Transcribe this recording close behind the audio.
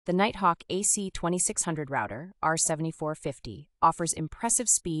The Nighthawk AC2600 Router, R7450, offers impressive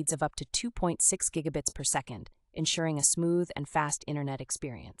speeds of up to 2.6 gigabits per second, ensuring a smooth and fast internet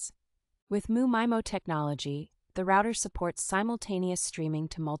experience. With MU-MIMO technology, the router supports simultaneous streaming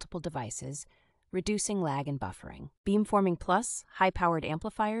to multiple devices, reducing lag and buffering. Beamforming Plus, high-powered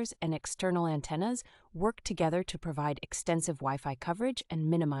amplifiers, and external antennas work together to provide extensive Wi-Fi coverage and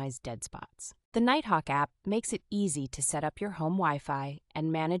minimize dead spots. The Nighthawk app makes it easy to set up your home Wi-Fi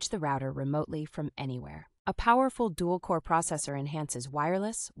and manage the router remotely from anywhere. A powerful dual-core processor enhances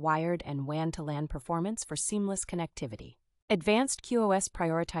wireless, wired, and WAN-to-LAN performance for seamless connectivity. Advanced QoS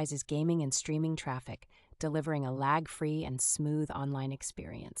prioritizes gaming and streaming traffic, delivering a lag-free and smooth online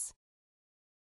experience.